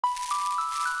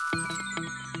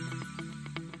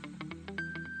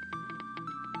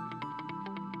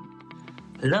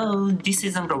Hello, this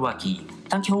is Uncle Waki.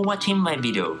 Thank you for watching my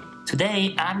video.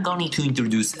 Today, I'm going to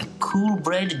introduce a cool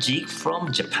braid jig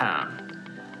from Japan.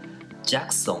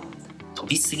 Jackson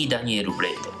TOBISUGI DANIEL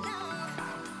BLADE.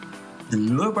 The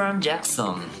lure brand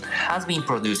Jackson has been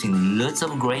producing lots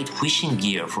of great fishing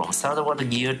gear from saltwater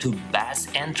gear to bass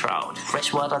and trout,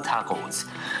 freshwater tackles.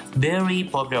 Very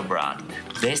popular brand,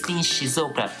 based in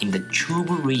Shizuoka in the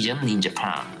Chūbu region in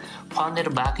Japan,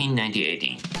 founded back in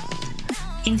 1980.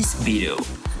 In this video,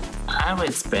 I will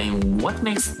explain what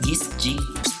makes this jig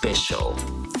special,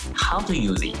 how to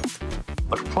use it.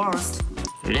 But first,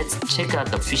 let's check out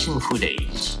the fishing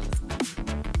footage.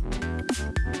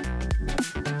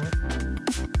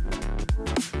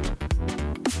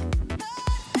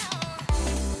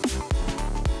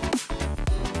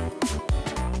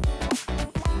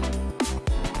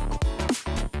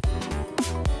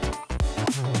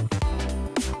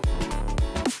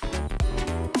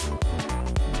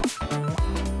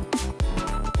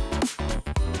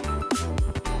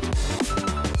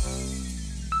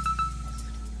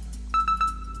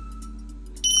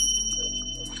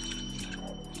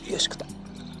よし、食った。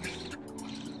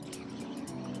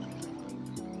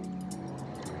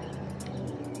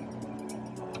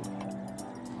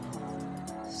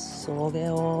そげ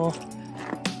を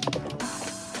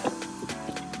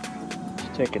ち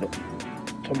っちゃいけど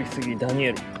飛びすぎダニ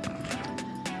エル。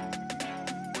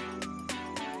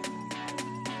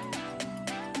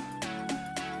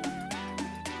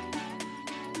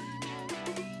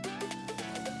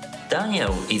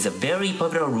Daniel is a very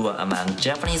popular lure among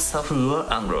Japanese soft lure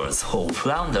anglers for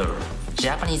Flounder,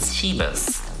 Japanese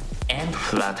seabass, and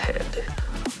Flathead.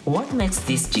 What makes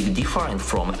this jig different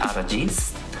from other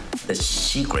jigs? The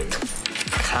secret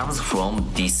comes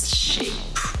from this shape.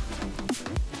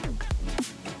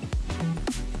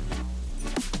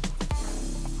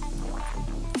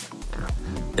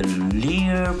 The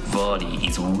rear body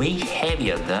is way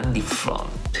heavier than the front.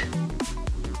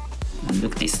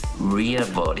 Look this rear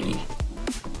body.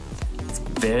 It's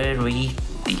very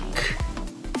thick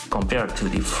compared to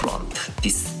the front,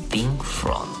 this thin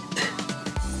front.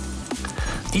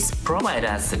 This provides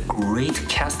us a great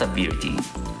castability.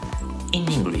 In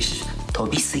English,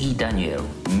 TOBISUGI DANIEL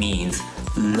means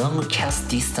long cast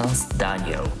distance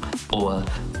Daniel or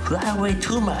fly away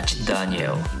too much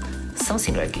Daniel,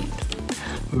 something like it.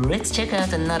 Let's check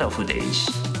out another footage.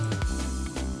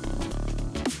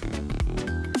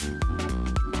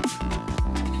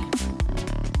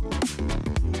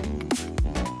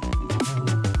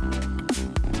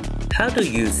 How to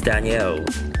use Daniel?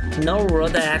 No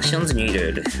rudder actions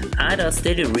needed, either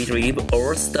steady retrieve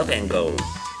or stop and go.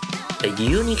 The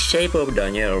unique shape of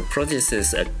Daniel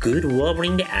produces a good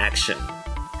wobbling action.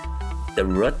 The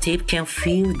rod tip can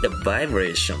feel the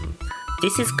vibration.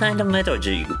 This is kind of metal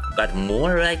jig, but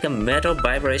more like a metal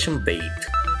vibration bait.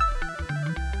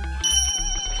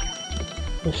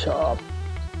 よいしょ。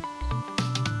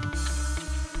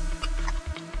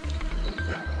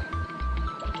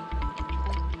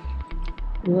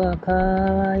うわ、か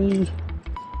わいい。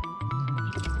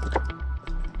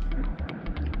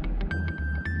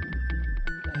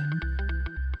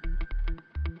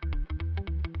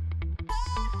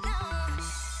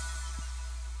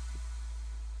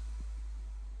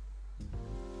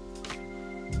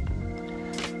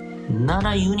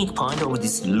Another unique point of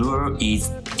this lure is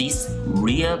this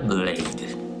rear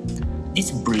blade.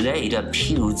 This blade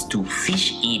appeals to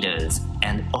fish eaters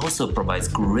and also provides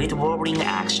great wobbling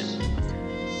action.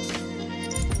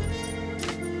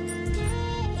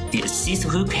 The assist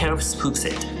hook helps hook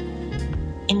set.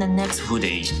 In the next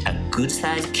footage, a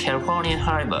good-sized California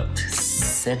Halibut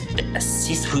set the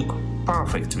assist hook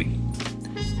perfectly.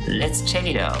 Let's check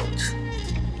it out.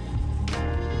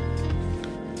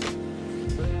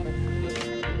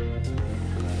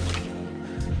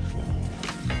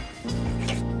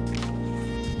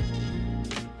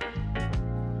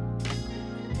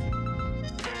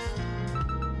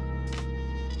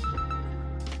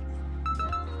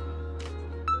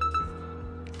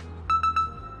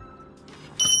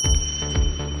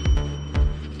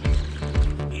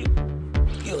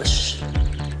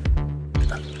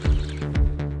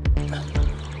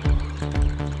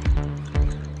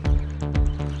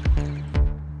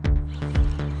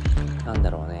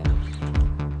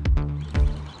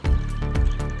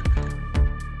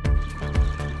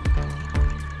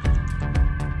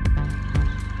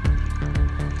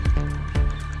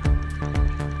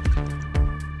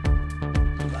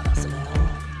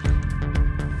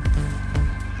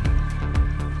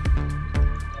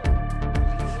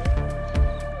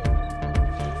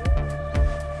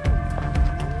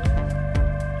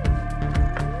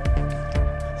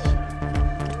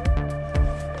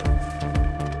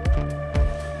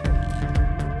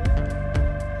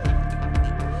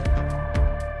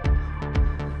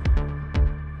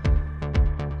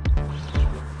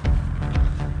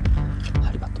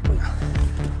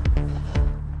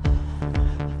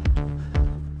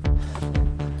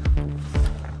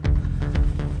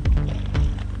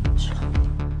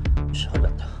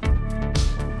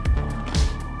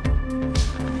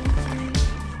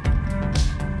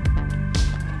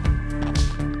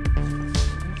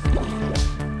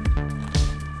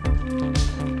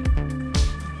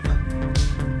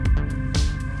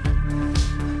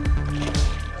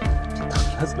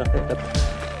 出すの早かっ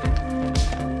た。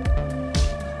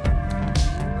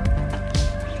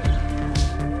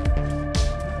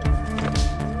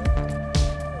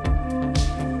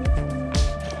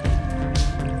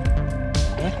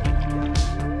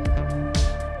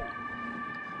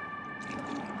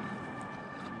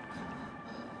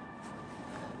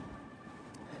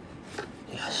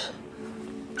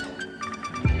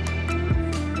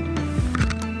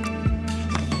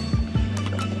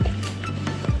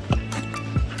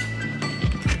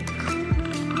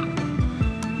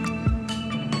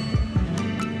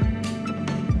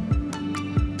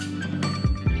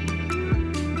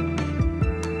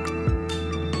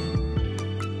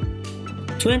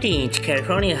20-inch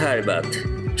California Halibut,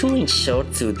 2-inch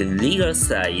short to the legal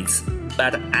size,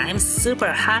 but I'm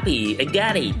super happy I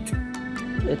got it.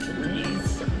 It's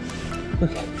nice.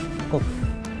 Okay, go.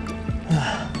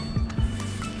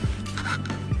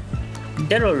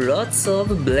 There are lots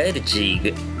of blade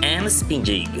jig and spin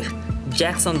jig.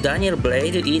 Jackson Daniel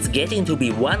Blade is getting to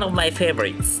be one of my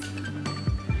favorites.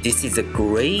 This is a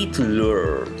great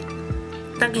lure.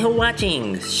 Thank you for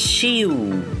watching. See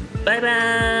you. Bye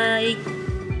bye.